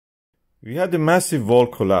We had a massive wall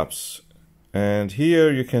collapse, and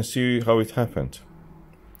here you can see how it happened.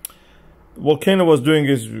 The volcano was doing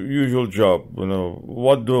its usual job.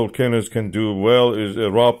 What the volcanoes can do well is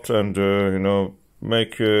erupt and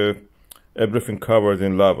make everything covered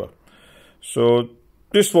in lava. So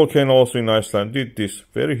this volcano also in Iceland did this,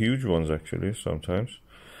 very huge ones actually sometimes,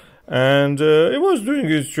 and it was doing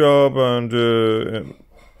its job and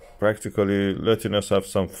practically letting us have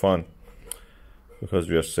some fun, because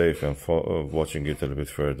we are safe and watching it a little bit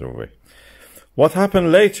further away. What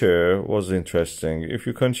happened later was interesting. If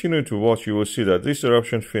you continue to watch, you will see that this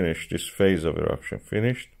eruption finished, this phase of eruption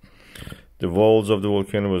finished. The walls of the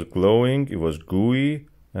volcano was glowing, it was gooey,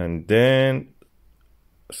 and then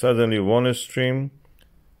suddenly one stream,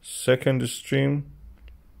 second stream,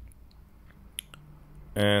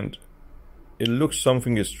 and it looks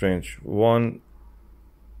something strange. One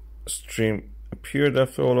stream appeared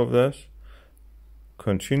after all of this,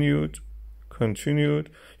 continued.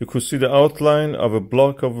 You could see the outline of a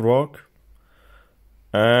block of rock,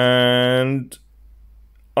 and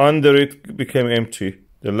under it became empty.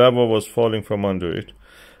 The lava was falling from under it,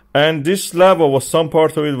 and this lava was, some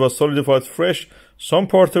part of it was solidified fresh, some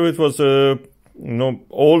part of it was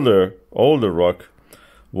older rock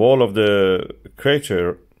wall of the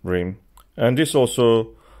crater rim, and this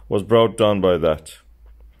also was brought down by that.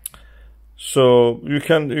 So you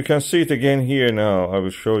can see it again here now. I will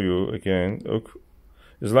show you again. Look,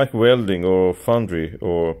 it's like welding or foundry,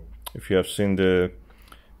 or if you have seen the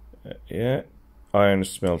iron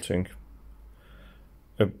smelting.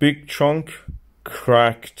 A big chunk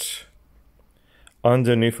cracked.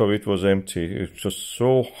 Underneath of it was empty. It was just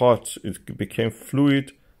so hot it became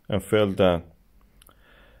fluid and fell down.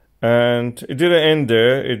 And it didn't end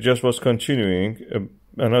there. It just was continuing.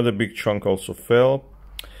 Another big chunk also fell.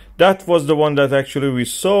 That was the one that actually we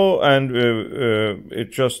saw, and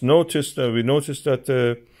it just noticed. We noticed that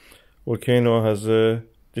the volcano has the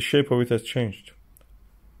shape of it has changed.